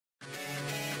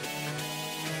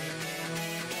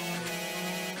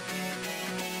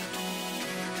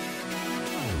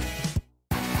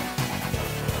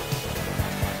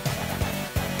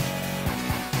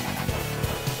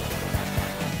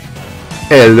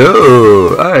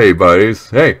Hello, hi buddies.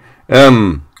 Hey,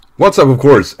 what's up, of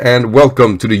course, and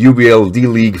welcome to the UBL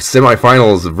D-League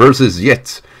semifinals versus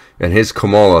Yet and his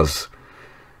Komalas.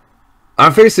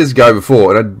 I faced this guy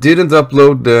before, and I didn't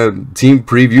upload the team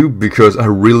preview because I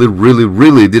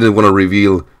really didn't want to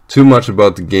reveal too much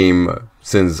about the game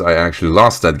since I actually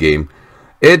lost that game.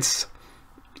 It's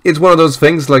one of those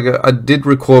things, like I did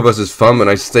record versus FUM, and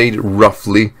I stayed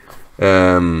roughly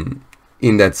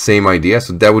in that same idea,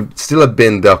 so that would still have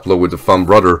been the upload with the FUM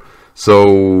brother.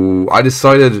 So I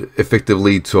decided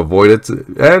effectively to avoid it,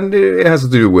 and it has to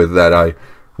do with that I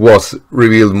was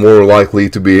revealed more likely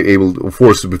to be able,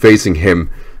 forced to be facing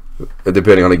him,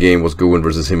 depending on the game was going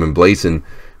versus him and Blazin.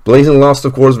 Blazin lost,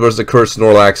 of course, versus the cursed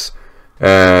Snorlax,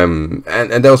 and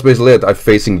that was basically it. I'm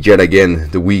facing Jet again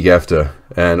the week after,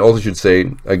 and also should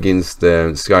say against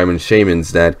Skyman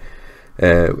Shamans that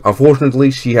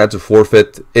unfortunately she had to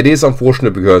forfeit. It is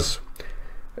unfortunate because,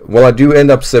 well, I do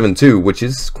end up 7-2, which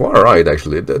is quite alright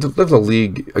actually. That's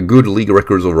a good league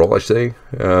records overall, I say.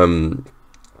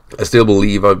 I still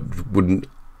believe I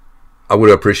would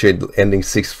appreciate ending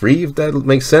 6-3 if that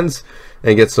makes sense,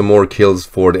 and get some more kills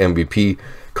for the MVP.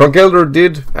 Conkeldor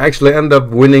did actually end up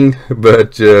winning,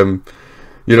 but you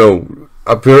know,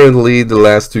 apparently the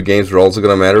last two games are also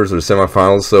gonna matter, so the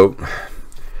semifinals. So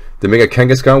the Mega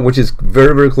Kangaskhan, which is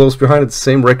very close behind it,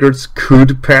 same records,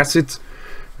 could pass it.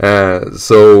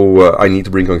 So I need to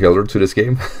bring Conkeldor to this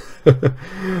game.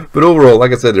 But overall,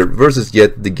 like I said, versus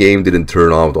Yet, the game didn't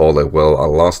turn out all that well. I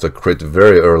lost a crit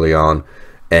very early on,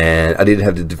 and I didn't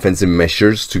have the defensive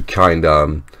measures to kind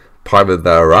of pivot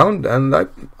that around, and I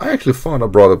actually thought I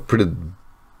brought a pretty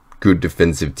good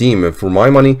defensive team. And for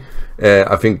my money,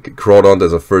 I think Crawdon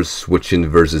as a first switch in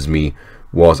versus me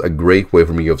was a great way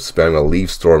for me of spamming a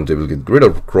Leaf Storm to be able to get rid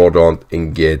of Crawdon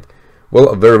and get, well,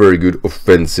 a very good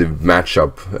offensive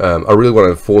matchup. I really want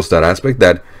to enforce that aspect,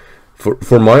 that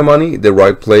for my money, the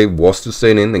right play was to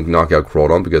stay in and knock out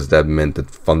Crawdon, because that meant that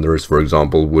Thunderous, for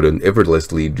example, wouldn't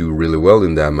effortlessly do really well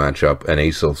in that matchup, and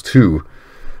Acelf too.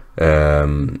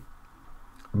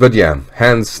 But yeah,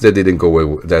 hence that didn't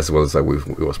go as well as we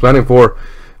was planning for,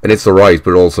 and it's alright,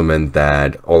 but it also meant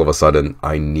that all of a sudden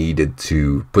I needed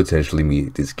to potentially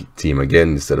meet this team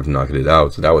again instead of knocking it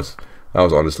out. So that was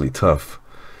honestly tough.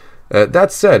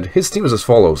 That said, his team is as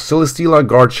follows: CELESTEELA,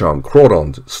 Garchomp,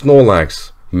 Crawdon,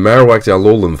 Snorlax, Marowak the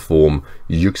Alolan form,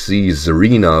 Yuxi,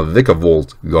 Zarina,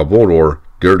 Vikavolt, Gabodor,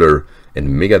 Girder, and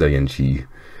Megadayenchi.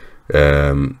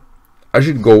 I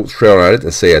should go straight on at it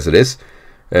and say as it is.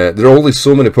 There are only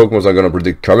so many Pokemon I'm going to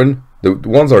predict coming. The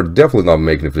ones that are definitely not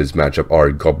making it for this matchup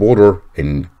are Gabodor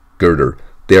and Girder.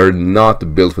 They are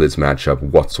not built for this matchup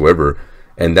whatsoever,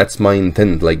 and that's my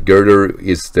intent. Like, Girder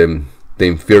is the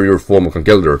inferior form of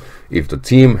Conkeldor. If the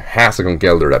team has a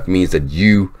Conkeldor, that means that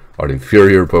you are the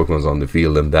inferior Pokemon on the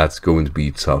field, and that's going to be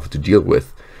tough to deal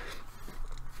with.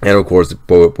 And of course, the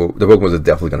Pokemon that are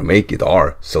definitely going to make it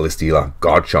are CELESTEELA,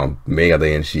 Garchomp,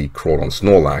 Megadayenchi, Crawdon,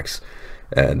 Snorlax.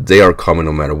 They are coming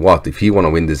no matter what. If he want to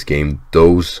win this game,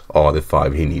 those are the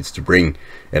 5 he needs to bring.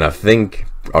 And I think,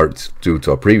 due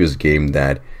to a previous game,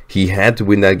 that he had to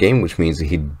win that game, which means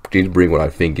he did bring what I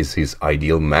think is his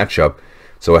ideal matchup.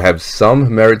 So I have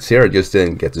some merits here. I just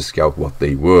didn't get to scout what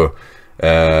they were,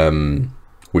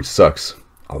 which sucks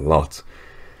a lot.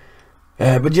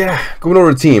 But yeah, going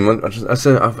over the team,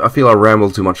 I feel I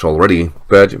rambled too much already.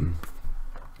 But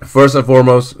first and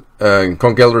foremost,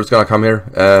 Conkeldor is gonna come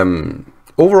here.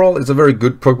 Overall, it's a very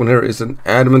good Pokemon here. It's an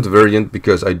adamant variant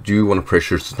because I do want to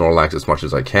pressure Snorlax as much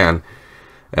as I can.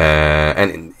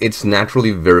 And it's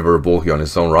naturally very bulky on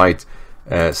its own right.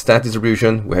 Stat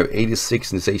distribution, we have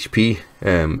 86 in its HP.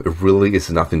 It really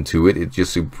is nothing to it. It's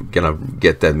just gonna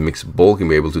get that mixed bulk and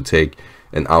be able to take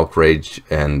an Outrage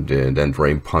and then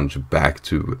Drain Punch back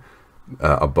to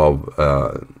above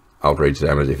Outrage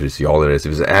damage if it's all it is.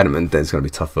 If it's adamant, then it's gonna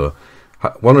be tougher.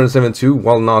 172,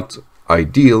 while not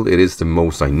ideal, it is the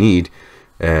most I need.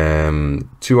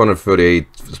 238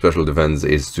 special defense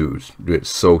is to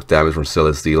soak damage from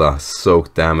CELESTEELA,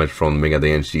 soak damage from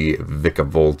Megadayenchi,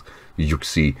 Vikavolt,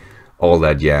 Yuxi, all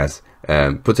that jazz.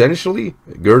 Potentially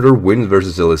Girder wins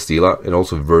versus CELESTEELA, and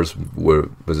also versus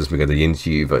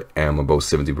Megadayenchi if I am above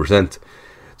 70%.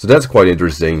 So that's quite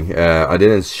interesting. I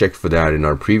didn't check for that in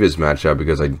our previous matchup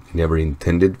because I never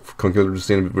intended Conkeldor to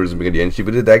stand versus Megadayenchi,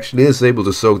 but it actually is able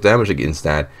to soak damage against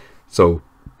that. So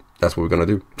that's what we're gonna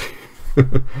do.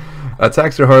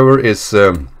 Attacks here, however, is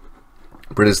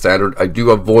pretty standard. I do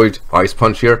avoid Ice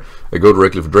Punch here. I go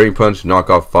directly for Drain Punch, Knock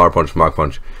Off, Fire Punch, Mach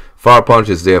Punch. Fire Punch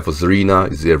is there for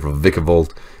Zarina, is there for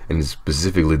Vikavolt, and is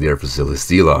specifically there for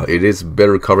CELESTEELA. It is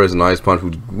better coverage than Ice Punch,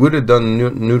 which would have done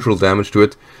neutral damage to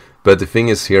it. But the thing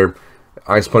is here,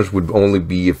 Ice Punch would only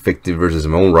be effective versus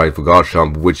my own right for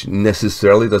Garchomp, which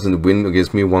necessarily doesn't win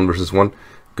against me 1 versus 1.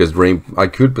 Because I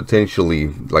could potentially,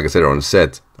 like I said on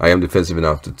set, I am defensive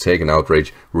enough to take an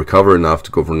Outrage, recover enough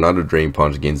to go for another Drain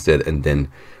Punch against it, and then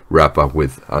wrap up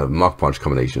with a Mach Punch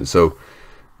combination. So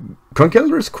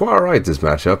Conkeldurr is quite alright this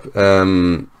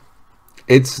matchup.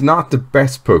 It's not the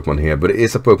best Pokemon here, but it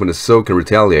is a Pokemon that Soak and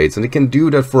retaliates, and it can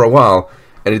do that for a while,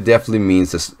 and it definitely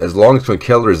means as long as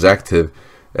Conkeldurr is active,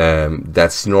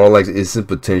 that Snorlax isn't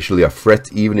potentially a threat,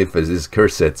 even if it is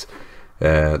curse set.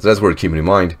 So that's worth keeping in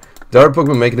mind. The other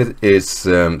Pokemon making it is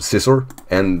Scizor,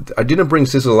 and I didn't bring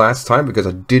Scizor last time because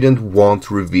I didn't want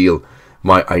to reveal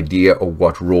my idea of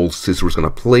what role Scizor is going to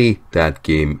play that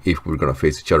game if we're going to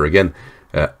face each other again.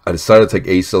 I decided to take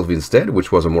Azelf instead,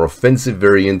 which was a more offensive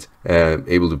variant,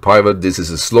 able to pivot. This is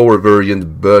a slower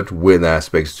variant, but with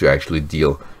aspects to actually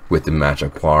deal with the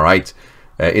matchup quite right.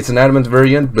 It's an adamant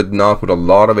variant, but not with a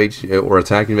lot of HP or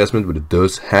attack investment, but it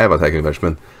does have attack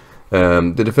investment.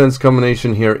 The defense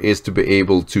combination here is to be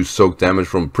able to soak damage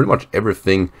from pretty much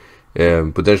everything.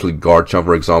 Potentially Garchomp,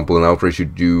 for example, an Outrage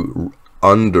should do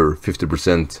under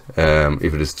 50%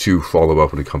 if it is 2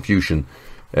 follow-up with a Confusion.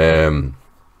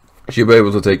 She'll be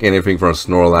able to take anything from a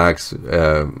Snorlax,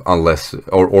 unless,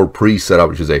 or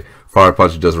pre-setup, I should say. Fire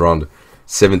Punch does around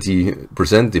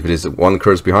 70%. If it is 1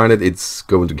 curse behind it, it's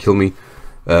going to kill me.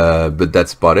 But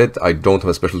that's about it. I don't have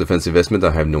a special defense investment.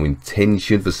 I have no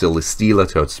intention for Celesteela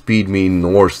to outspeed me,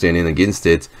 nor stand in against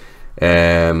it.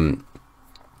 And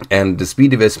the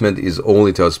speed investment is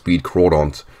only to outspeed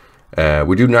Crawdont.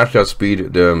 We do naturally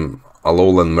outspeed the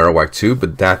Alolan Marowak too,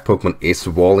 but that Pokemon is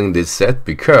walling this set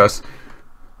because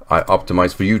I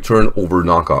optimize for U-turn over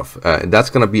knockoff. And that's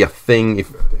going to be a thing.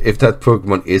 If that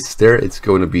Pokemon is there, it's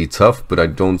going to be tough, but I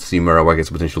don't see Marowak as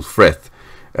a potential threat.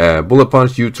 Bullet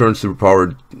Punch, U-turn,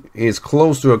 Superpower is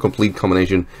close to a complete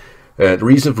combination. The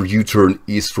reason for U-turn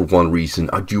is for one reason.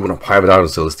 I do want to pivot out on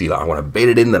Celesteela. I want to bait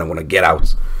it in, then I want to get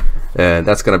out.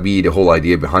 That's going to be the whole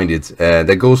idea behind it.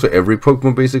 That goes for every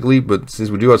Pokemon basically, but since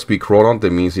we do outspeed Crawdont,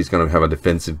 that means he's going to have a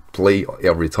defensive play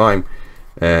every time.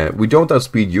 We don't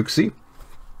outspeed Yuxi.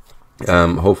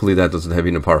 Hopefully that doesn't have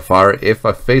even power fire. If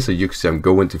I face a Yuxi, I'm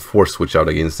going to force switch out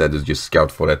against that to just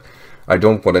scout for that. I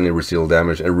don't want any residual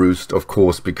damage, and Roost, of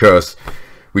course, because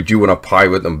we do want to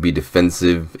pivot and be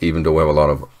defensive, even though we have a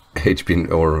lot of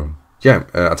HP or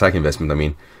attack investment. I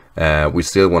mean, we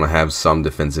still want to have some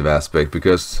defensive aspect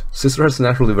because Scizor has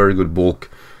naturally very good bulk,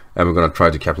 and we're going to try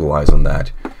to capitalize on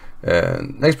that.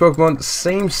 Next Pokemon,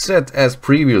 same set as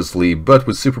previously, but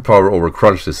with Superpower over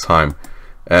Crunch this time.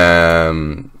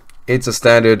 It's a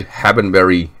standard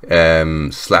Habenberry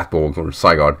Slapball or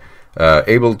Zygarde.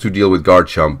 Able to deal with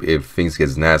Garchomp if things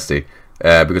gets nasty,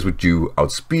 because we do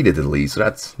outspeed it at least, so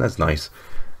that's nice.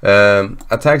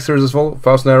 Attack series as well: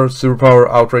 Fast and Arrow, Superpower,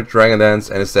 Outrage, Dragon Dance,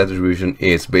 and its stat distribution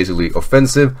is basically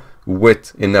offensive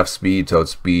with enough speed to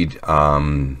outspeed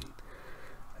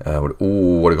what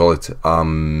do you call it?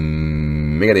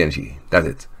 Mega Denji. That's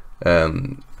it.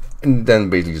 And then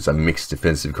basically just a mixed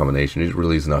defensive combination. It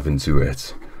really is nothing to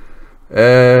it.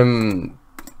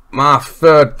 My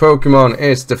third Pokemon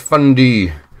is the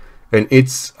Fundy, and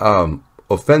it's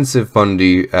offensive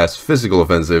Fundy as physical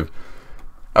offensive.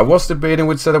 I was debating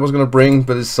which set I was going to bring,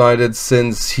 but decided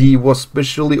since he was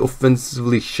especially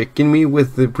offensively shaking me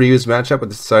with the previous matchup, I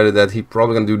decided that he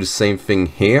probably going to do the same thing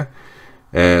here.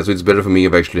 So it's better for me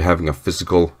of actually having a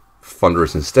physical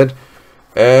Thunderous instead.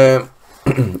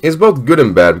 It's both good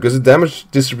and bad because the damage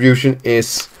distribution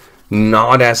is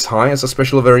not as high as a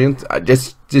special variant.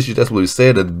 This should definitely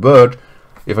say that, but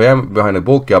if I am behind a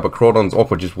bulk gap, a Crawdon's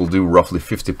Aquages will do roughly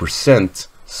 50%,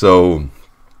 so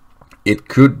it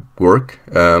could work.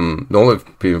 The only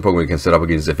Pokemon we can set up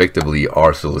against effectively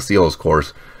are Celesteela, of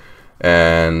course,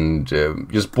 and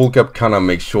just bulk up kind of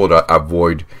make sure that I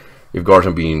avoid, if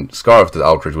Garchomp being Scarfed, that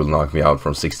Outrage will knock me out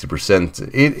from 60%.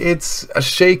 It's a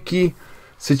shaky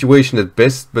situation at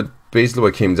best, but basically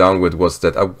what I came down with was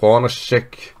that I want to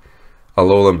check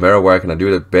Alolan Marowak, and I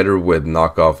do that better with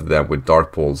knockoff than with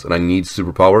Dark Pulse, and I need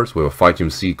superpowers with a Fight Gym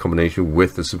C combination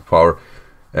with the superpower.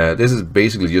 This is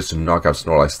basically just to knock out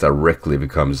Snorlax directly if it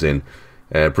comes in.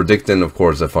 Predicting, of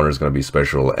course, that Thunder is going to be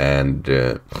special, and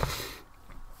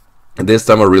this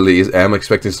time I really am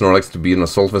expecting Snorlax to be an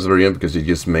Assault Vest variant because it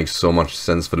just makes so much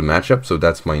sense for the matchup, so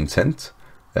that's my intent.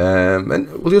 And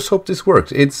we'll just hope this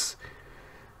works. It's,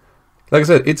 like I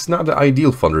said, it's not the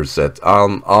ideal Thunder set.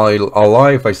 I'll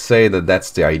lie if I say that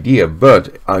that's the idea,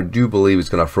 but I do believe it's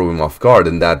going to throw him off guard,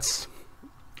 and that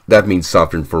means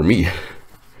something for me.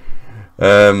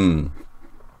 The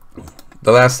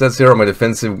last stats here are my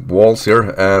defensive walls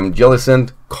here.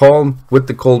 Jellicent, Calm with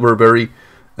the Colbur Berry.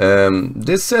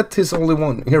 This set is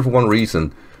only here for one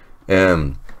reason.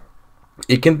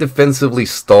 It can defensively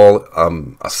stall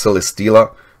a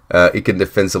CELESTEELA. It can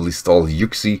defensively stall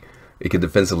Yuxi. It can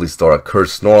defensively stall a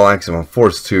Cursed Snorlax if I'm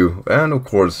forced to, and of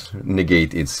course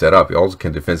negate its setup. It also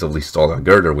can defensively stall a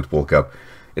Girder with Bulk Up.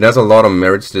 It has a lot of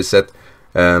merits, this set.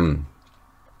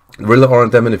 Really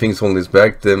aren't that many things holding this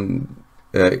back.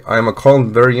 I am a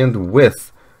calm variant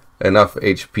with enough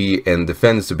HP and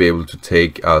defense to be able to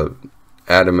take a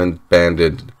Adamant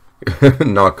Banded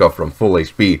knockoff from full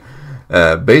HP.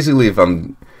 Basically, if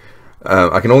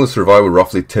I can only survive with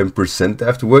roughly 10%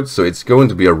 afterwards, so it's going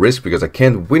to be a risk because I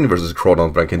can't win versus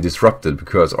Crawdon, but I can disrupt it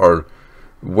because our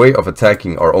way of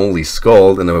attacking are only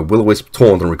Scald and then a Will-O-Wisp,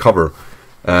 Taunt, and Recover.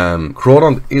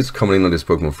 Crawdon is coming in on this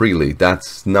Pokemon freely.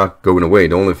 That's not going away.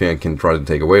 The only thing I can try to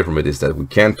take away from it is that we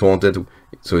can't Taunt it,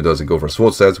 so it doesn't go for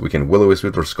Sword Sets. We can Will-O-Wisp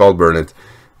it or Scald Burn it.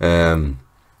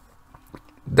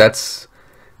 That's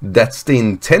the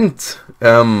intent.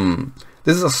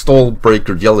 This is a Stall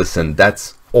Breaker Jellicent.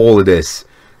 That's all it is.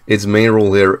 Its main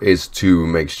role here is to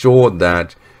make sure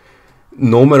that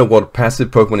no matter what passive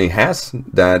Pokemon he has,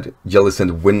 that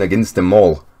Jellicent win against them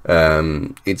all.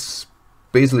 It's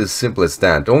basically as simple as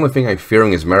that. The only thing I'm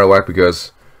fearing is Marowak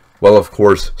because, well, of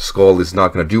course, Scald is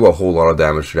not going to do a whole lot of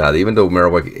damage to that. Even though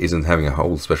Marowak isn't having a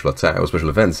whole special attack or special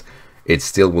defense, it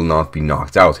still will not be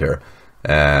knocked out here.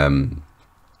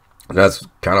 That's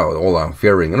kind of all I'm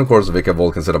fearing. And of course,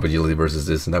 Vikavolt can set up agility versus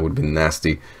this, and that would be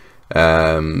nasty.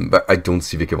 But I don't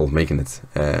see Vikavolt making it.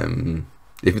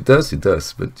 If it does, it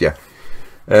does. But yeah.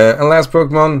 And last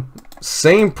Pokemon,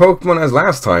 same Pokemon as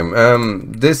last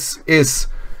time. This is,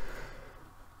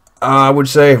 I would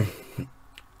say,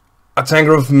 a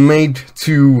Tangrowth made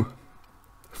to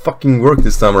fucking work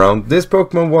this time around. This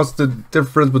Pokemon was the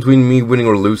difference between me winning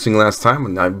or losing last time,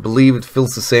 and I believe it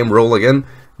fills the same role again.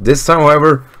 This time,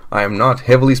 however, I am not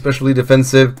heavily specially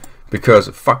defensive because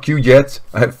fuck you, Jet.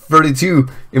 I have 32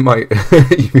 in my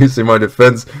in my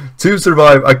defense to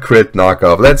survive a crit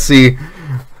knockoff. Let's see.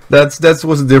 That's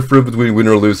what's the difference between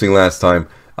winning or losing last time.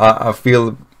 I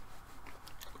feel,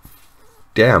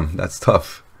 damn, that's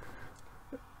tough.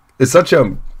 It's such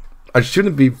a, I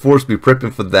shouldn't be forced to be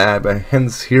prepping for that, but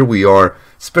hence here we are.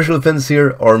 Special defense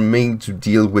here are made to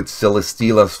deal with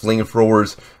Celesteela's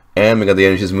flamethrowers and Mega the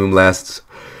Energy's Moonblasts.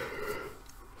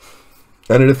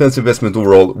 And the defense investment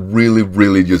overall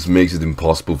really just makes it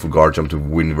impossible for Garchomp to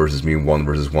win versus me 1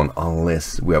 versus 1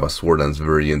 unless we have a Swordlands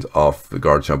variant of the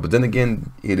Garchomp. But then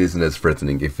again, it isn't as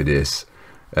threatening if it is.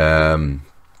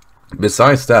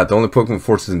 Besides that, the only Pokemon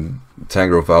forcing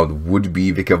Tangrowth out would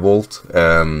be Vikavolt.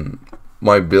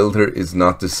 My build here is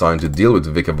not designed to deal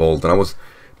with Vikavolt, and I was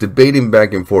debating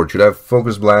back and forth, should I have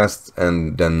Focus Blast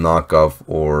and then knock off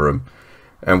or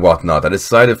and whatnot. I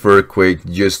decided for Earthquake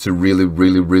just to really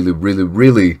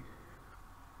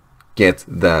get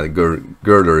that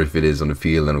Girder if it is on the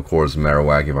field, and of course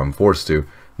Marowak if I'm forced to.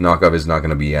 Knockoff is not going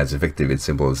to be as effective, it's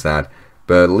simple as that.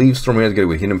 But leave Storm here to get it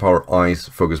with Hidden Power, Ice,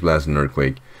 Focus Blast, and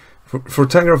Earthquake. For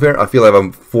Tangrowth here, I feel like I'm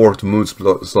a 4th mood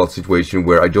slot situation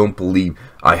where I don't believe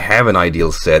I have an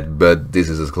ideal set, but this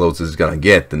is as close as it's gonna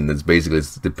get, and it's basically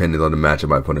dependent on the matchup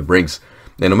my opponent brings.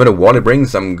 And no matter what it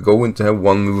brings, I'm going to have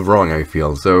one move wrong, I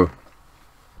feel, so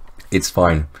it's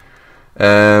fine.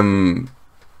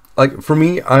 Like for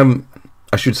me, I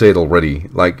should say it already.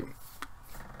 Like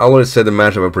I already said the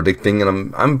matchup I'm predicting,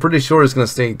 and I'm pretty sure it's gonna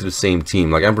stay to the same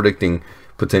team. Like I'm predicting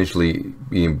potentially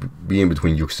being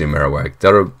between Yuxi and Marowak.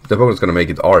 The Pokemon's gonna make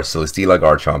it are Celesteela,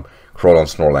 Garchomp, Crawdon,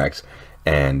 Snorlax,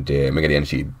 and Mega the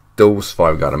Energy. Those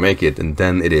 5 gotta make it, and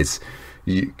then it is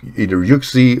either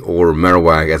Yuxi or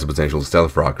Marowak as a potential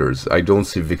stealth rockers. I don't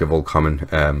see Vikavolt coming.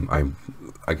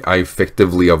 I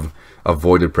effectively have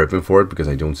avoided prepping for it because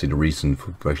I don't see the reason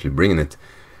for actually bringing it.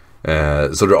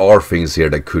 So there are things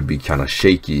here that could be kind of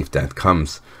shaky if that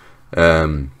comes.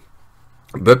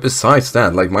 But besides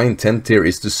that, like my intent here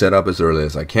is to set up as early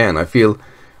as I can. I feel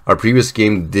our previous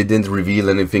game didn't reveal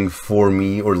anything for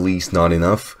me, or at least not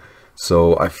enough.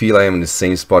 So I feel I am in the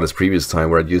same spot as previous time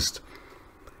where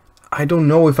I don't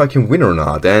know if I can win or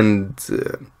not. And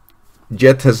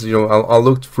Jet has, you know, I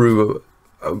looked through,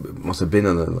 must have been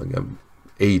like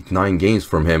 8-9 games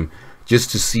from him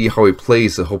just to see how he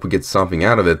plays. I hope we get something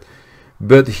out of it.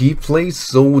 But he plays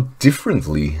so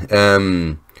differently.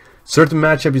 Certain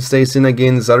matchup he stays in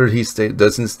against, other he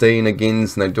doesn't stay in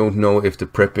against, and I don't know if the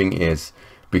prepping is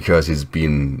because he's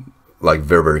been like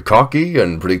very cocky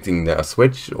and predicting a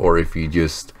switch, or if he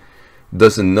just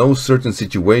doesn't know certain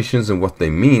situations and what they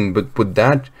mean. But with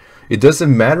that, it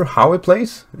doesn't matter how he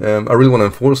plays. I really want to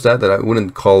enforce that I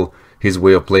wouldn't call his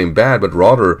way of playing bad, but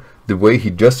rather the way he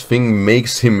does things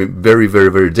makes him very,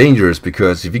 very, very dangerous,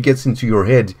 because if he gets into your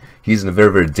head, he's in a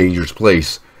very, very dangerous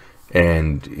place,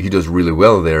 and he does really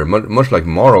well there. Much like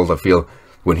Marls, I feel,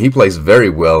 when he plays very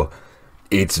well,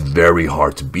 it's very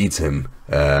hard to beat him,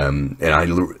 and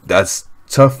that's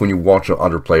tough when you watch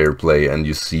another player play and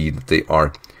you see that they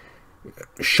are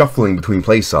shuffling between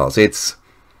playstyles.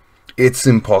 It's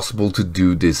impossible to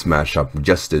do this matchup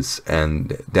justice,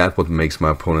 and that's what makes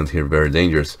my opponent here very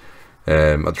dangerous.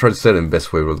 I'll try to say it in the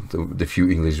best way with the few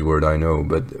English word I know,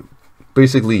 but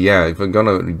basically, yeah, if I'm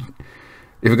gonna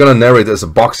narrate it as a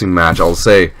boxing match, I'll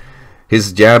say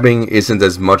his jabbing isn't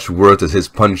as much worth as his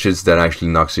punches that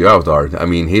actually knocks you out are. I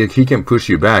mean, he can push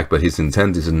you back, but his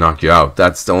intent is to knock you out.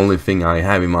 That's the only thing I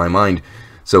have in my mind.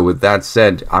 So with that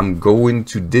said, I'm going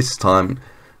to this time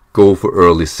go for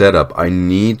early setup. I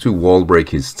need to wall break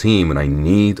his team, and I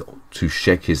need to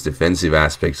check his defensive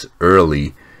aspects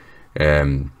early.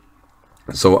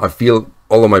 So I feel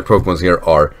all of my Pokemons here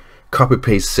are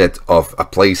copy-paste set of a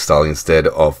playstyle instead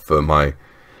of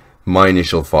my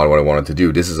initial thought what I wanted to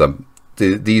do. This is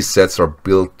these sets are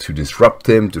built to disrupt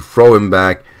him, to throw him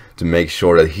back, to make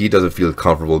sure that he doesn't feel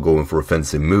comfortable going for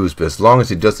offensive moves. But as long as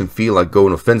he doesn't feel like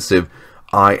going offensive,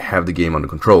 I have the game under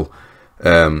control.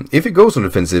 If it goes on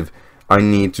offensive, I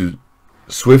need to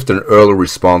swift and early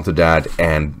respond to that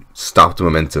and stop the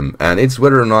momentum. And it's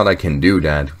whether or not I can do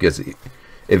that, because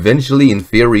eventually, in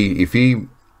theory, if he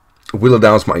whittle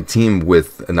downs my team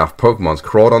with enough Pokemons,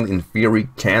 Crawdon in theory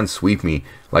can sweep me.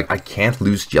 Like, I can't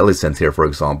lose Jellicent here, for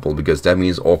example, because that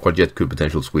means Aqua Jet could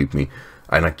potentially sweep me.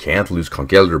 And I can't lose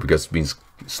Conkeldurr because it means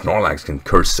Snorlax can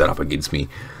curse set up against me.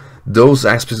 Those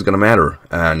aspects are gonna matter,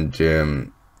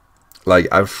 and like,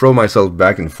 I've thrown myself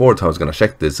back and forth how I was gonna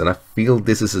check this, and I feel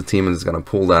this is a team that's gonna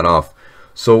pull that off.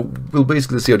 So we'll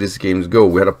basically see how these games go.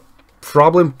 We had a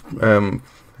problem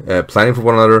planning for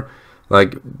one another.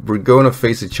 Like, we're going to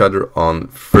face each other on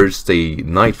Thursday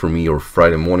night for me, or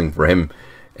Friday morning for him,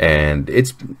 and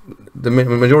it's the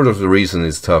majority of the reason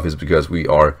it's tough is because we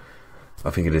are, I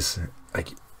think it is like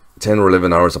 10 or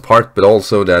 11 hours apart, but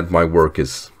also that my work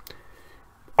is,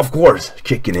 of course,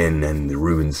 kicking in and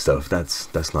ruin stuff.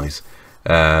 That's nice.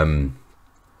 But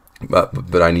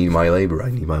I need my labor,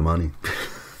 I need my money.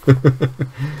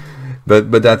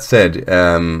 But that said,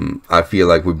 I feel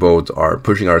like we both are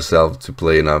pushing ourselves to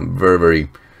play in a very, very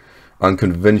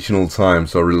unconventional time.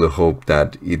 So I really hope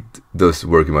that it does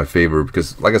work in my favor,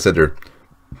 because, like I said there,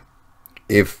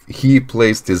 if he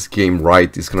plays this game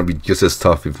right, it's gonna be just as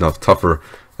tough, if not tougher,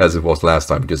 as it was last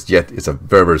time. Because Jet is a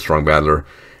very, very strong battler,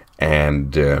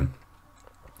 and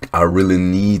I really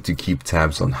need to keep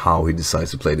tabs on how he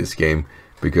decides to play this game,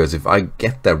 because if I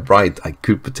get that right, I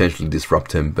could potentially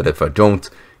disrupt him. But if I don't,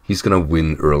 he's gonna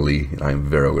win early, and I'm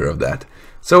very aware of that.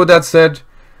 So with that said,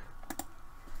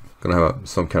 I'm gonna have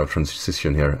some kind of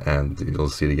transition here, and you'll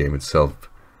see the game itself.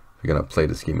 We're gonna play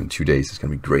this game in 2 days. It's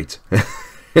gonna be great.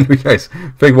 Anyway, guys,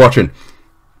 thanks for watching.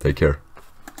 Take care.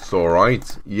 So,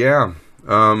 alright, yeah.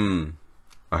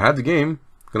 I had the game.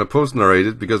 I'm gonna post narrate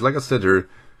it, because, like I said here,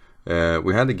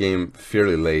 we had the game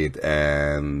fairly late,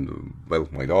 and, well,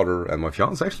 my daughter and my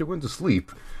fiance actually went to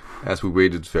sleep as we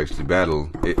waited to actually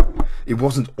battle. It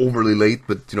wasn't overly late,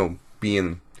 but, you know,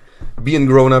 being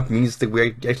grown up means that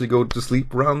we actually go to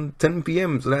sleep around 10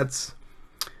 p.m. So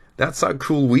that's how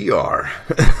cool we are.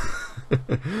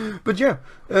 But yeah,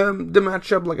 the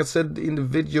matchup, like I said in the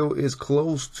video, is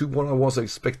close to what I was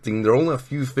expecting. There are only a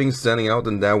few things standing out,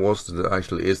 and that was that there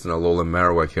actually is an Alolan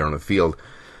Marowak here on the field.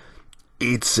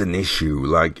 It's an issue.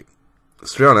 Like,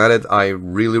 straight on at it, I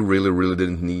really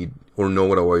didn't need or know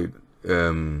what I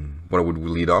would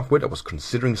lead off with. I was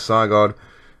considering Sagard,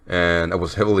 and I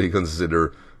was heavily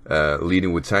consider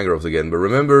leading with Tangrowth again, but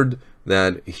remembered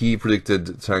that he predicted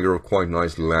Tangrowth quite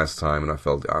nicely last time, and I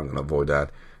felt I'm gonna avoid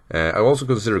that. I also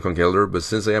considered Conkeldurr, but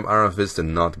since I am Iron Fist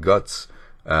and not Guts,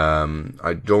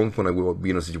 I don't want to be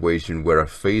in a situation where I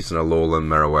face an Alolan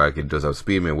Marowak. It does have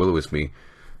Speed Me and Will-O-Wisp me,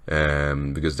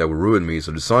 because that would ruin me.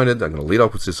 So decided I'm gonna lead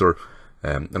off with Scizor,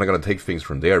 and I'm gonna take things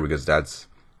from there, because that's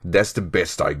the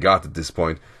best I got at this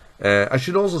point. I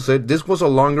should also say this was a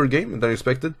longer game than I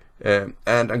expected, and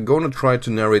I'm going to try to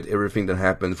narrate everything that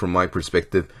happened from my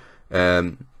perspective.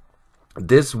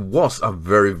 This was a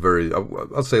very,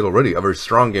 I'll say it already, a very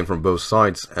strong game from both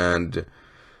sides, and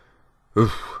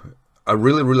I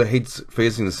really hate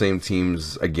facing the same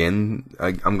teams again.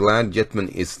 I'm glad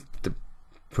Jetman is the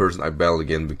person I battled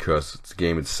again, because the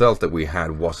game itself that we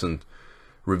had wasn't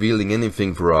revealing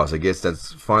anything for us. I guess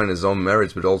that's fine in its own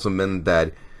merits, but it also meant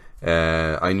that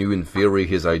I knew in theory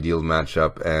his ideal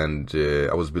matchup, and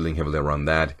I was building heavily around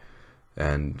that.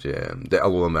 And the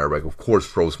Alola Marowak, of course,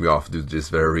 throws me off due to this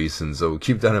very reason, so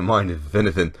keep that in mind if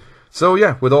anything. So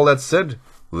yeah, with all that said,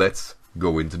 let's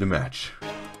go into the match.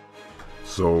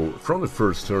 So, from the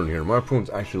first turn here, my opponent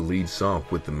actually leads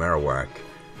off with the Marowak.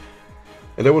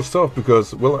 And that was tough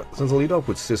because, well, since I lead off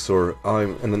with Scizor,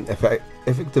 and then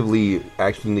effectively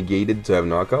actually negated to have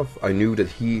knockoff, I knew that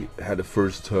he had the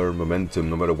first turn momentum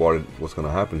no matter what was going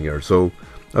to happen here. So,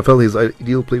 I felt his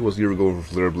ideal play was either go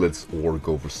for Flare Blitz or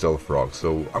go for Stealth Rock.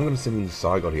 So, I'm going to send in the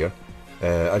Zygarde here.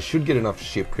 I should get enough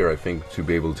chip here, I think, to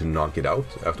be able to knock it out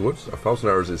afterwards. 1,000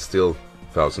 arrows is still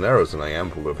 1,000 arrows, and I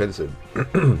am full offensive.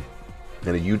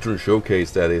 And a U-turn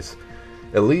showcase that is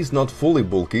at least not fully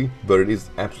bulky, but it is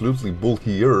absolutely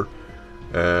bulkier.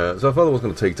 So I thought I was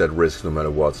going to take that risk no matter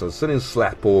what. So I sent in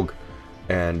Slapbog,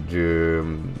 and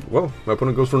well, my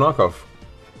opponent goes for knockoff.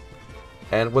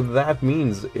 And what that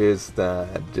means is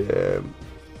that,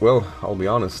 well, I'll be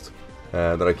honest,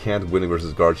 that I can't win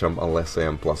versus Garchomp unless I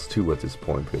am +2 at this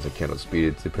point, because I cannot speed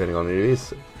it depending on if it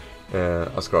is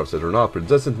a Scarf Set or not. But it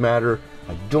doesn't matter.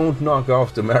 I don't knock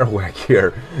off the Marowak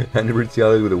here and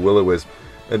retaliate with a Will-O-Wisp.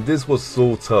 And this was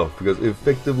so tough because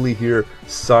effectively here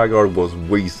Zygarde was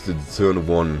wasted turn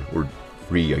 1 or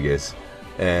 3, I guess.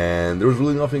 And there was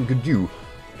really nothing I could do.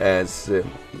 As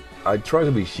I tried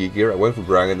to be chic here, I went for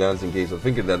Dragon Dance in case I'm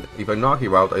thinking that if I knock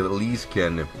him out, I at least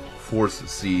can force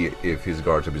see if his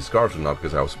Garchomp is Scarfed or not,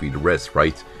 because I'll speed the rest,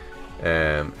 right?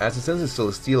 As it senses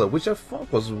Celesteela, which I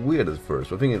thought was weird at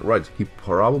first. I'm thinking, right, he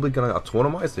probably gonna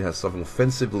autonomize. He has something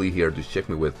offensively here to check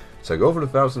me with. So I go for the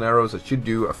 1,000 arrows. I should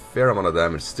do a fair amount of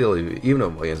damage still, even though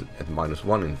he is at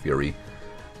 -1 in theory.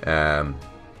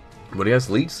 But he has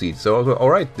Leech Seed, so I go,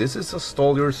 alright, this is a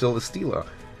stallier Celesteela.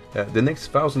 The next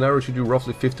 1,000 arrows should do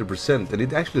roughly 50%, and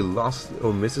it actually lost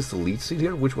or misses the Leech Seed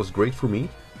here, which was great for me,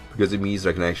 because it means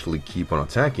I can actually keep on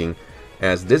attacking,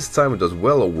 as this time it does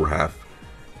well over half.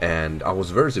 And I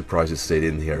was very surprised it stayed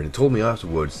in here, and he told me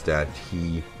afterwards that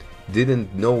he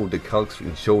didn't know the calcs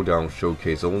in Showdown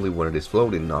showcase only when it is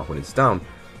floating, not when it's down.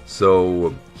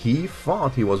 So he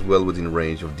thought he was well within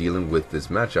range of dealing with this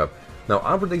matchup. Now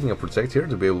I'm predicting a Protect here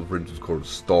to be able for him to, of course,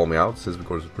 stall me out, since of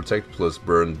course Protect plus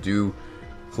Burn do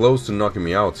close to knocking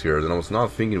me out here. Then I was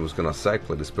not thinking he was gonna sack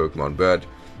play this Pokemon, but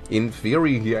in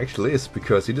theory he actually is,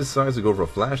 because he decides to go for a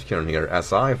Flash Cannon here,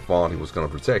 as I thought he was gonna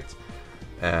Protect.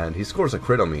 And he scores a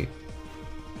crit on me.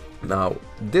 Now,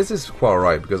 this is quite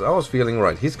alright, because I was feeling,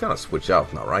 right, he's gonna switch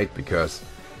out now, right? Because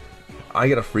I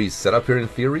get a free setup here in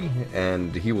theory,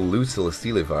 and he will lose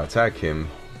Celesteela if I attack him.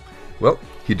 Well,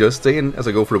 he does stay in as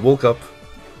I go for the bulk up.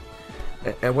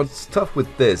 And what's tough with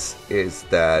this is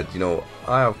that, you know,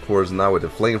 I of course now with the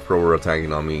Flamethrower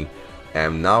attacking on me,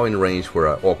 am now in range where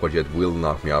an Aqua Jet will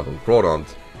knock me out on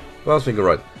Crawdont. Well, I was thinking,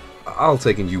 right, I'll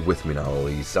take you with me now, at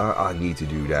least. I need to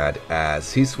do that.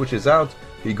 As he switches out,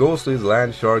 he goes to his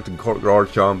Land Shark to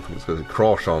Garchomp. It's called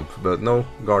Crawchomp, but no,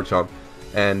 Garchomp.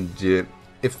 And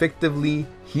effectively,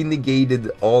 he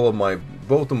negated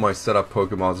both of my setup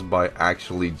Pokemons by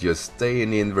actually just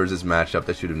staying in versus matchup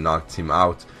that should have knocked him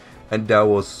out. And that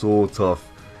was so tough.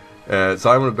 So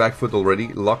I'm on the back foot already.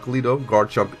 Luckily though,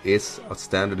 Garchomp is a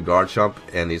standard Garchomp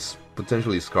and is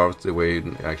potentially scarfed the way it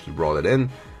actually brought it in.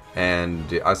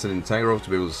 And I sent in Tangrowth to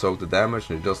be able to soak the damage,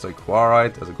 and it does like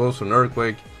alright as it goes for an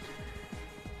Earthquake.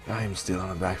 I am still on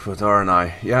the back foot, aren't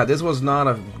I? Yeah, this was not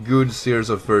a good series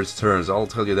of first turns, I'll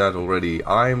tell you that already.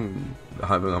 I'm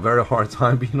having a very hard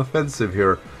time being offensive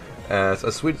here. As I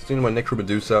switched into my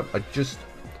Necromedusa, I just,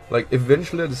 like,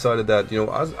 eventually I decided that, you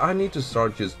know, I need to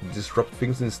start just disrupt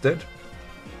things instead.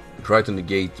 Try to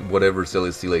negate whatever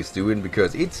Celesteela is doing,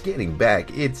 because it's getting back.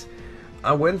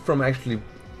 I went from actually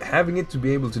having it to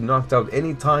be able to knock out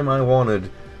any time I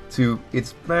wanted to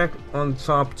it's back on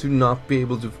top to not be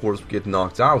able to force get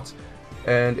knocked out,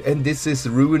 and this is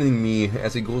ruining me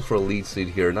as it goes for a lead seed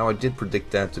here. Now I did predict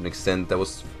that to an extent. I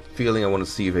was feeling I want to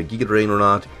see if I Giga Drain or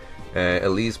not. At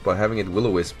least by having it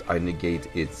Will-O-Wisp, I negate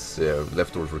its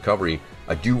leftovers recovery.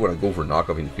 I do want to go for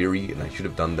knockoff in theory, and I should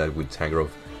have done that with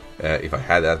Tangrowth if I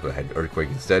had that, but I had Earthquake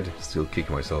instead. Still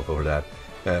kicking myself over that.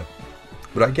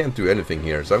 But I can't do anything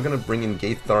here, so I'm gonna bring in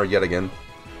Gaithar yet again,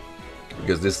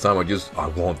 because this time I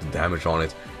want the damage on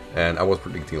it, and I was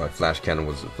predicting like Flash Cannon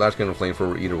was Flash Cannon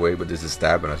Flamethrower either way, but this is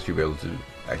Stab, and I should be able to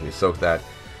actually soak that.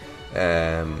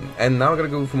 And now I'm gonna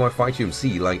go for my Fight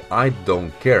UMC. Like, I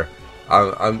don't care.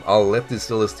 I'll let this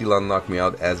Celesteela knock me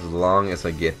out as long as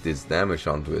I get this damage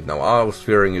onto it. Now I was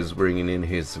fearing is bringing in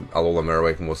his Alola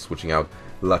Marowak and was switching out.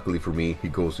 Luckily for me, he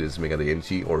goes to his Mega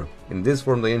Daienchi, or in this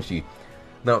form Daienchi.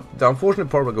 Now, the unfortunate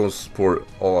part that goes for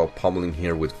all pummeling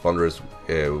here with Thundurus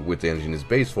with the engine in his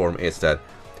base form is that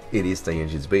it is the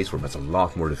engine's base form. That's a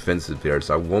lot more defensive there,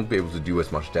 so I won't be able to do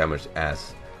as much damage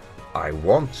as I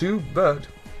want to. But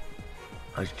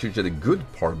I should say the good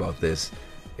part about this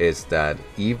is that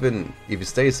even if he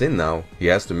stays in now, he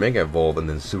has to Mega Evolve, and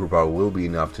then Superpower will be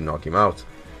enough to knock him out.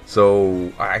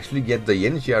 So I actually get the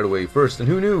energy out of the way first, and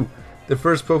who knew? The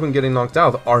first Pokemon getting knocked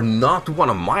out are not one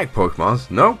of my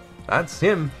Pokemons. No, that's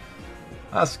him.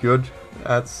 That's good.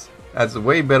 That's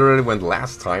way better than it went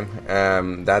last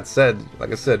time. That said,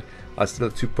 like I said, I still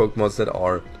have two Pokemons that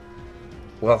are,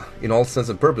 well, in all sense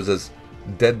and purposes,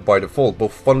 dead by default.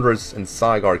 Both Thundurus and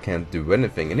Zygarde can't do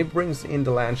anything, and he brings in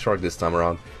the Land Shark this time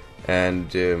around.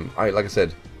 And like I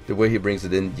said, the way he brings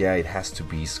it in, yeah, it has to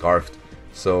be Scarfed.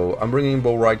 So I'm bringing in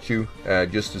Bo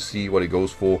Raichu just to see what he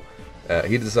goes for.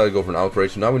 He decided to go for an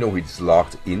Outrage, so now we know he's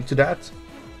locked into that.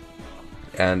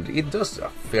 And it does a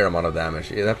fair amount of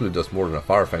damage. It actually does more than a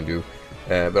Fire Fang do.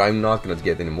 But I'm not going to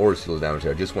get any more steel damage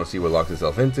here. I just want to see what it locks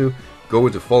itself into. Go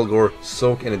into Fulgore,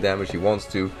 soak any damage he wants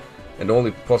to. And the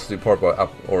only positive part about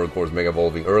up, or of course Mega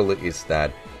Evolving early, is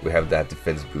that we have that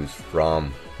defense boost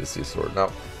from the Scizor.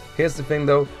 Now, here's the thing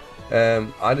though.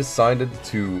 I decided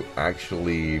to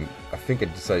actually, I think I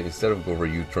decided instead of go for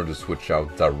U-turn to switch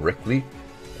out directly.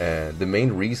 The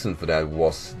main reason for that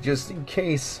was just in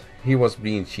case he was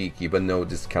being cheeky, but no,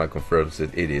 this kind of confirms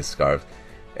that it is Scarfed.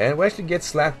 And we actually get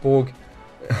Slapbog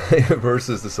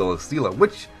versus the Celesteela,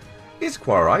 which is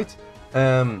quite right.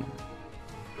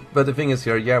 But the thing is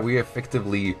here, yeah, we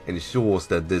effectively ensures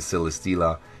that this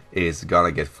Celesteela is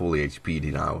gonna get fully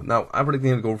HP'd now. Now, I'm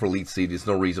predicting him to go for Leech Seed. There's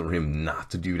no reason for him not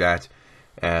to do that.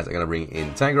 As I'm gonna bring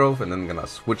in Tangrowth, and then I'm gonna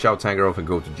switch out Tangrowth and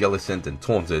go to Jellicent and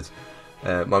taunt it.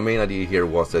 My main idea here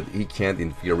was that he can't,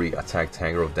 in theory, attack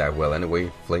Tangrowth that well anyway.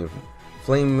 Flame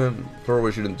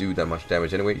Thrower shouldn't do that much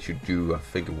damage anyway. It should do, I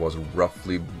think it was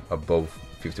roughly above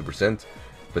 50%.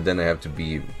 But then I have to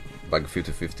be like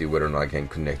 50-50 whether or not I can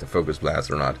connect a Focus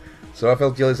Blast or not. So I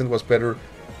felt Jellicent was better.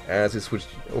 As it switched,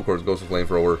 of course, goes to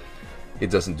Flamethrower. It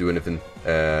doesn't do anything.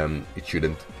 It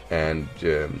shouldn't. And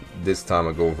this time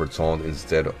I go for Taunt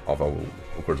instead of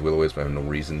course, Will-O-Wisp. I have no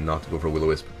reason not to go for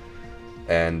Will-O-Wisp.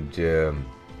 And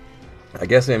I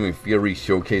guess I'm in theory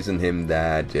showcasing him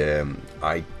that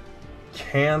I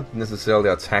can't necessarily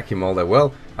attack him all that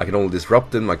well. I can only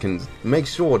disrupt him. I can make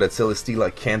sure that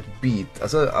Celesteela can't beat.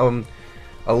 As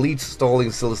a lead stalling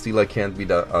Celesteela can't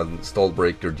beat a stall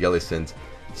breaker Jellicent.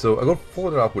 So I got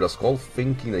followed up with a Skull,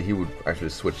 thinking that he would actually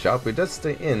switch out, but it does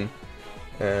stay in,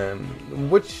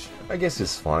 which I guess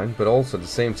is fine. But also at the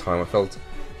same time, I felt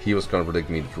he was going to predict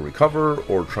me to recover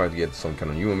or try to get some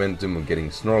kind of new momentum of getting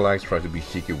Snorlax, try to be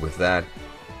cheeky with that.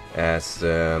 As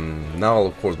now I'll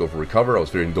of course go for recover. I was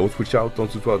fearing don't switch out,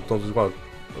 don't switch out, don't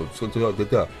switch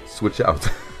out, switch out.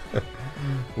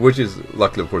 Which is,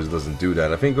 luckily of course it doesn't do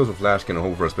that. I think it goes for Flash Cannon,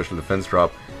 hope for a special defense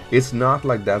drop. It's not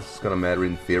like that's gonna matter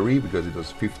in theory, because it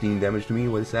does 15 damage to me.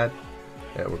 What is that?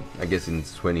 I guess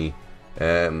it's 20.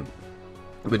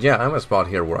 But yeah, I'm a spot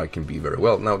here where I can be very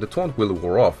well. Now the taunt will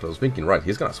wear off. I was thinking, right,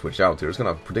 he's gonna switch out here. He's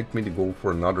gonna predict me to go for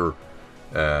another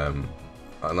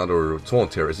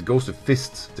taunt here. As it goes to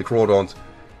Fist, the Crawdaunt,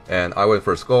 and I went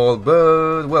for a Skull,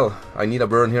 but well, I need a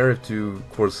burn here to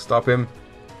of course stop him.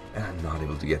 And I'm not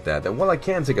able to get that. And while I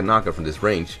can take a knockout from this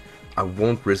range, I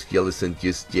won't risk Jellicent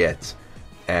just yet.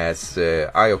 As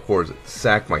I, of course,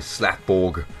 sack my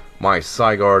Slapbog, my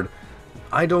Zygarde.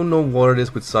 I don't know what it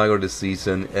is with Zygarde this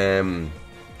season.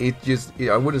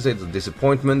 I wouldn't say it's a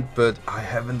disappointment, but I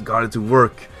haven't got it to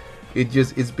work.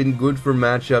 It's been good for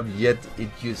matchup, yet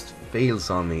it just fails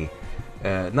on me.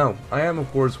 Now, I am,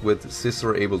 of course, with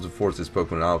Scizor able to force this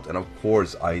Pokemon out, and of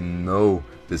course, I know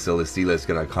the Celesteela is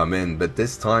gonna come in, but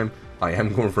this time I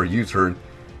am going for a U-turn.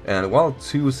 And while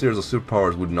 2 series of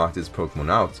superpowers would knock this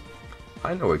Pokemon out,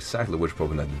 I know exactly which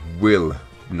Pokemon that will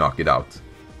knock it out.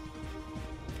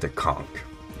 The Conk.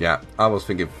 Yeah, I was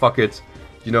thinking, fuck it.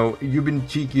 You know, you've been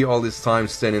cheeky all this time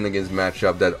standing against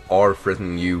matchup that are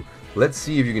threatening you. Let's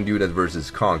see if you can do that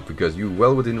versus Conk, because you're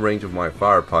well within range of my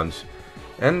Fire Punch.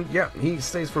 And yeah, he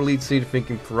stays for Leech Seed,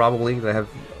 thinking probably that I have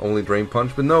only Drain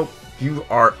Punch, but no, you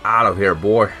are out of here,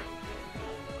 boy.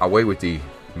 Away with the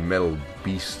Metal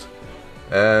Beast.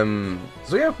 So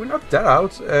yeah, we knocked that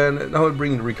out, and now we're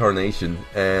bringing Reincarnation,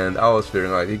 and I was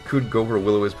fearing like he could go for a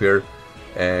Will-O-Wisp here,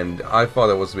 and I thought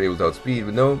I was able to outspeed,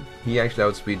 but no, he actually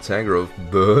outspeed Tangrowth,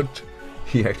 but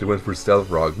he actually went for Stealth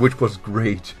Rock, which was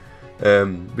great,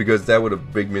 because that would have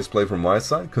a big misplay from my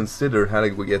side. Consider how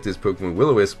we get this Pokemon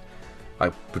Will-O-Wisp, I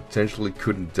potentially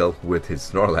couldn't deal with his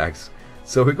Snorlax.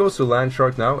 So he goes to Land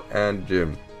Shark now,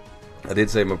 and I did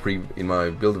say in my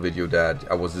build video that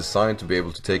I was designed to be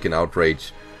able to take an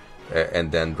Outrage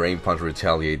and then Drain Punch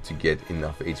Retaliate to get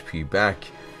enough HP back.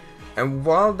 And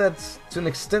while that's to an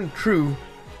extent true,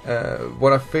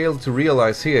 what I failed to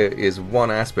realize here is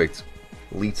one aspect: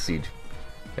 lead seed.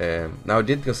 Now I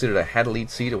did consider that I had a lead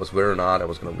seed. It was whether or not I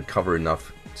was going to recover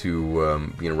enough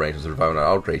to be in range to survive on an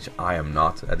outrage. I am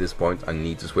not at this point. I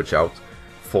need to switch out.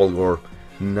 Folgore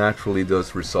naturally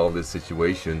does resolve this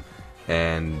situation,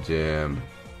 and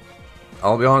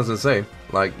I'll be honest and say,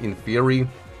 like, in theory,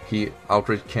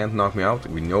 outrage can't knock me out.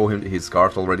 We know his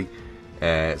scarf already,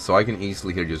 so I can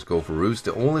easily here just go for roost.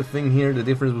 The only thing here, the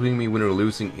difference between me winning or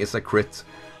losing, is a crit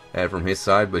from his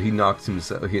side, but he knocked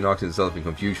himself in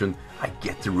confusion. I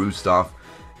get the roost off,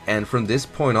 and from this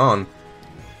point on,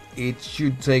 it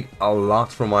should take a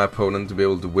lot from my opponent to be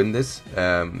able to win this.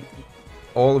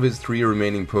 All of his 3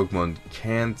 remaining Pokemon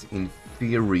can't, in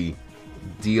theory,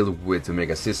 deal with a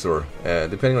Mega Scizor,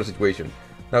 depending on the situation.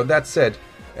 Now that said,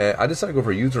 I decided to go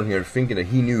for a U-turn here, thinking that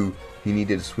he knew he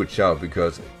needed to switch out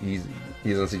because he's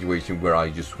in a situation where I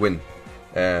just win.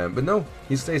 But no,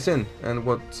 he stays in, and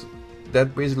what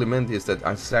that basically meant is that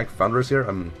I stacked Thundurus here.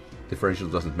 Differential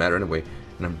doesn't matter anyway,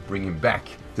 and I'm bringing back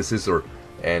the Scizor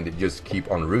and just keep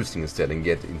on roosting instead and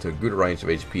get into a good range of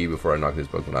HP before I knock this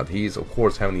Pokemon out. He's of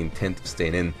course having the intent of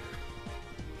staying in.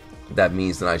 That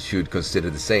means that I should consider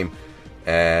the same.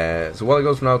 So while it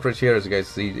goes from outrage here, as you guys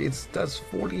see, it does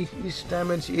 40-ish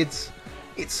damage. It's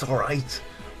alright.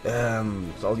 So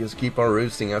I'll just keep on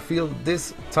roosting. I feel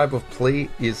this type of play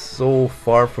is so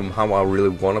far from how I really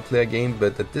want to play a game,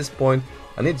 but at this point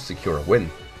I need to secure a win.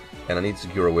 And I need to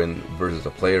secure a win versus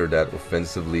a player that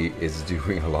offensively is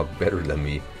doing a lot better than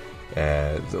me.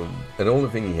 So the only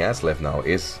thing he has left now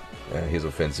is his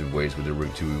offensive ways with the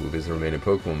Route 2 with his remaining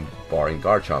Pokemon, barring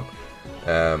Garchomp.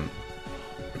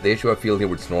 The issue I feel here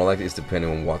with Snorlax is depending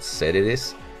on what set it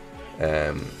is.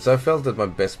 So I felt that my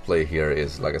best play here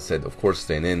is, like I said, of course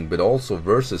staying in, but also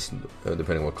versus,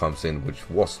 depending on what comes in, which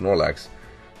was Snorlax.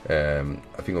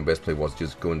 I think my best play was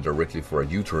just going directly for a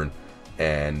U-turn,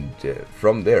 and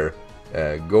from there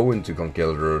go into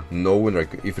Conkeldurr, knowing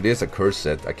that if it is a curse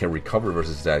set, I can recover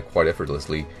versus that quite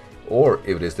effortlessly, or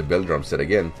if it is the Belly Drum set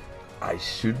again, I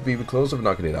should be close of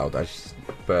knocking it out.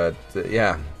 But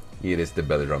yeah, it is the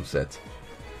Belly Drum set.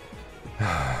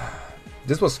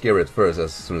 This was scary at first,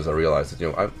 as soon as I realized that,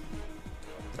 you know,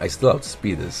 I still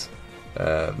outspeed this.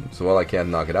 So while I can't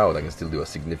knock it out, I can still do a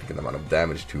significant amount of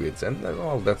damage to it, and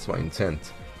well, that's my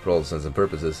intent for all intents and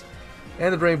purposes.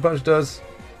 And the Drain Punch does,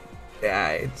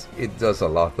 yeah, it does a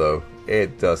lot though.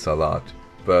 It does a lot.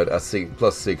 But a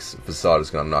 +6 Facade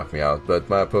is gonna knock me out. But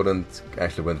my opponent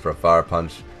actually went for a Fire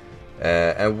Punch,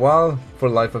 and while for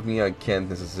the life of me I can't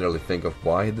necessarily think of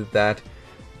why he did that,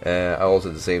 I also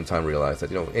at the same time realized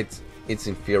that, you know, it's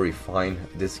in theory fine.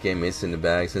 This game is in the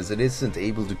bag, since it isn't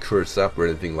able to curse up or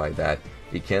anything like that.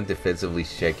 It can't defensively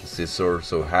check Scizor,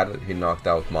 so had he knocked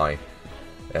out my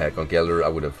Conkeldurr, I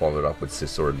would have followed up with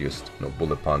Scizor, just, you know,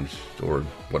 Bullet Punch or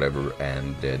whatever,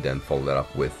 and then follow that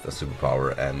up with a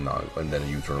Superpower and then a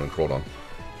U-turn on Crawdon.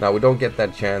 Now we don't get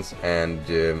that chance, and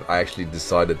I actually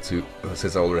decided to,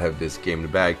 since I already have this game in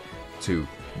the bag, to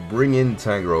bring in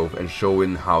Tangrowth and show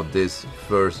in how this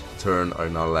first turn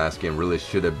in our last game really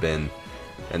should have been.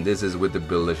 And this is with the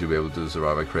build that should be able to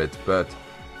survive a crit, but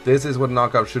this is what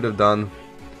Knockout should have done,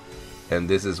 and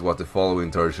this is what the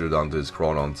following turn should have done to his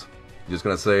Crawdons. Just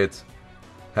gonna say it,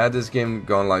 had this game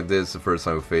gone like this the first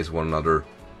time we faced one another,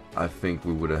 I think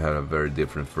we would have had a very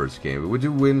different first game. We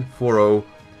do win 4-0,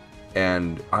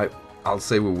 and I'll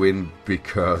say we win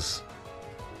because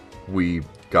we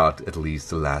got at least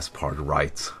the last part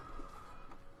right.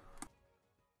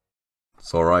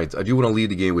 So alright, I do want to lead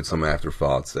the game with some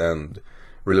afterthoughts, and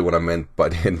really what I meant by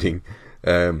the ending.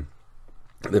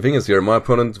 The thing is here, my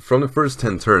opponent, from the first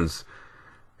 10 turns,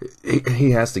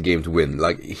 he has the game to win.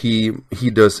 Like, he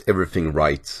does everything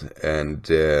right,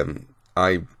 and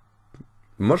I,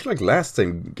 much like last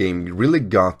time game, really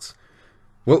got,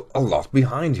 well, a lot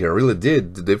behind here. I really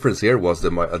did. The difference here was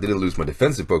that I didn't lose my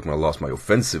defensive Pokemon, I lost my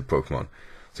offensive Pokemon.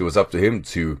 So it was up to him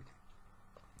to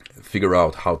figure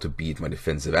out how to beat my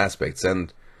defensive aspects,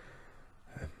 and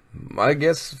I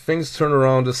guess things turned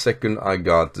around the second I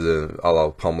got the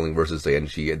all-out pummeling versus the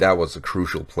NG. That was a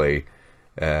crucial play,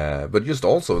 but just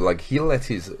also, like, he let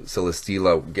his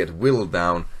Celesteela get whittled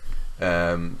down.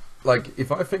 Like,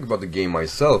 if I think about the game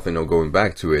myself, you know, going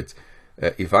back to it,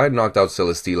 if I had knocked out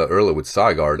Celesteela earlier with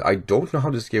Zygarde, I don't know how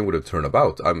this game would have turned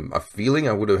about. I'm feeling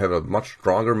I would have had a much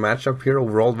stronger matchup here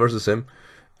overall versus him.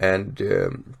 And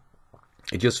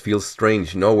it just feels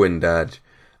strange knowing that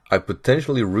I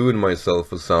potentially ruined myself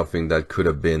for something that could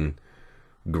have been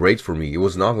great for me. It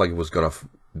was not like it was gonna,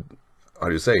 how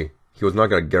do you say, he was not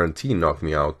gonna guarantee knock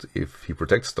me out if he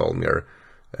protects Stalmir.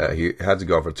 He had to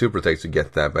go for 2 protects to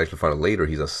get that, but I actually found out later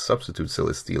he's a substitute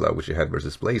CELESTEELA, which he had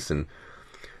versus Blazin.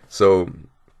 So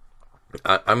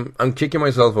I'm kicking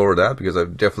myself over that, because I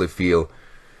definitely feel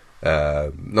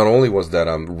not only was that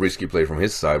a risky play from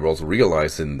his side, but also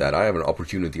realizing that I have an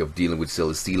opportunity of dealing with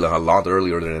CELESTEELA a lot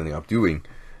earlier than I ended up doing.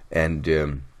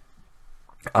 And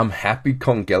I'm happy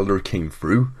Conch Elder came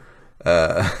through.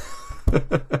 Like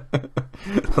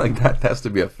that has to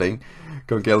be a thing.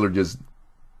 Conch Elder just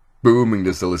booming the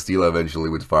CELESTEELA eventually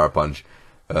with Fire Punch.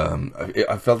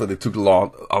 I felt that it took a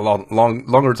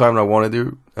longer time than I wanted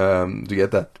to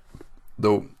get that.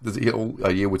 Though the whole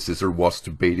idea with Scissor was to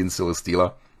bait in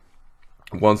CELESTEELA.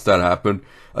 Once that happened,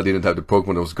 I didn't have the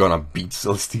Pokemon that was gonna beat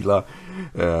CELESTEELA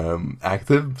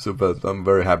active. So, but I'm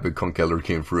very happy Conch Elder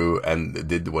came through and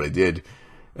did what it did.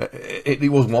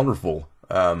 It was wonderful.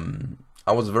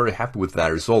 I was very happy with that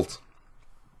result.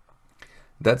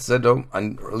 That said, though, I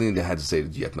really had to say to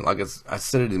Jetman, like I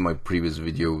said it in my previous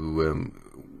video,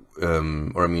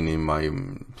 or I mean in my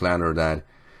planner, that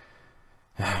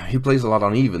he plays a lot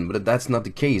uneven, but that's not the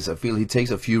case. I feel he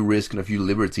takes a few risks and a few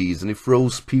liberties, and he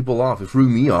throws people off. He threw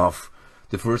me off.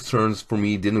 The first turns for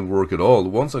me didn't work at all.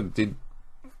 Once I did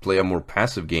play a more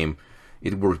passive game,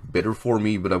 it worked better for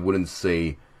me, but I wouldn't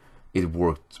say it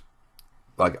worked.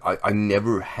 Like, I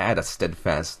never had a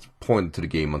steadfast point to the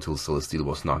game until CELESTEELA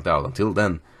was knocked out. Until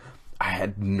then, I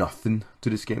had nothing to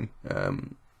this game.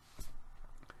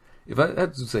 If I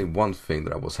had to say one thing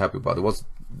that I was happy about, it was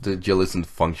the Jellicent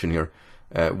function here.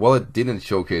 While it didn't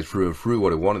showcase through and through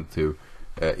what it wanted to,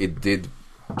 it did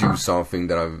do something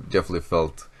that I definitely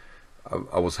felt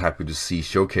I was happy to see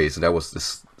showcase, and that was the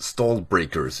stall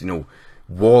breakers. You know,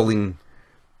 walling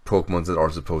Pokemon that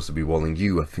are supposed to be walling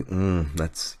you. I think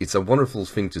it's a wonderful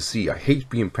thing to see. I hate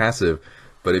being passive,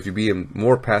 but if you're being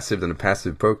more passive than a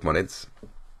passive Pokemon,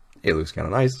 it looks kind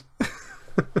of nice.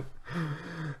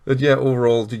 But yeah,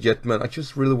 overall to Jetman, I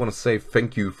just really want to say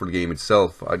thank you for the game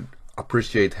itself. I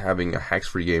appreciate having a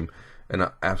hacks-free game, and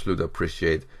I absolutely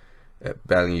appreciate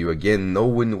battling you again,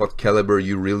 knowing what caliber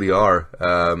you really are.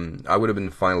 I would have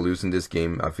been fine losing this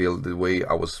game. I feel the way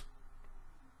I was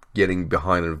getting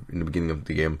behind in the beginning of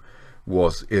the game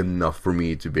was enough for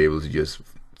me to be able to just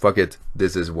fuck it.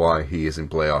 This is why he is in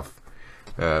playoff.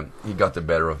 He got the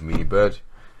better of me, but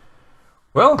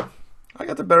well, I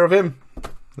got the better of him.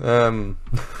 And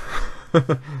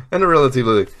a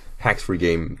relatively hacks-free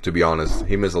game, to be honest.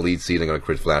 He missed a lead seed and got a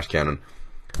crit flash cannon.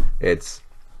 That's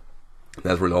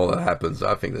really all that happens.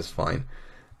 I think that's fine.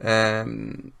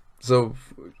 So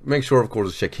make sure, of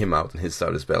course, to check him out and his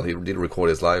side as well. He did record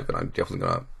his live, and I'm definitely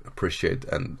gonna appreciate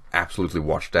and absolutely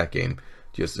watch that game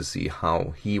just to see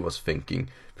how he was thinking,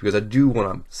 because I do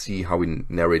want to see how he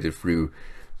narrated through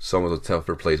some of the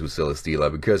tougher plays with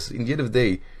CELESTEELA, because in the end of the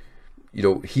day, you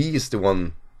know, he is the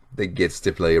one that gets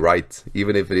the play right.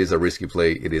 Even if it is a risky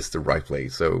play, it is the right play,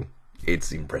 so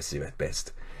it's impressive at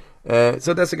best.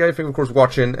 So that's the guy. Thank you, of course,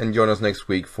 watching, and join us next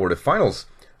week for the finals.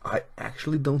 I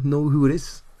actually don't know who it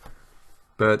is,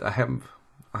 but I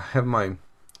have my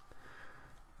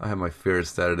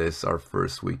fears that it is our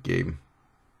first week game.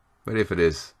 But if it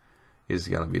is, it's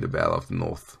gonna be the Battle of the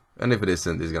North, and if it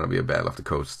isn't, it's gonna be a Battle of the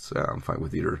Coasts. I'm fine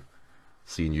with either.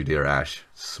 Seeing you there, Ash,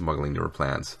 smuggling your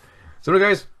plans. So,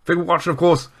 guys, thank you for watching, of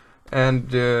course,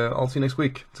 and I'll see you next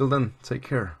week. Till then, take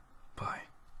care.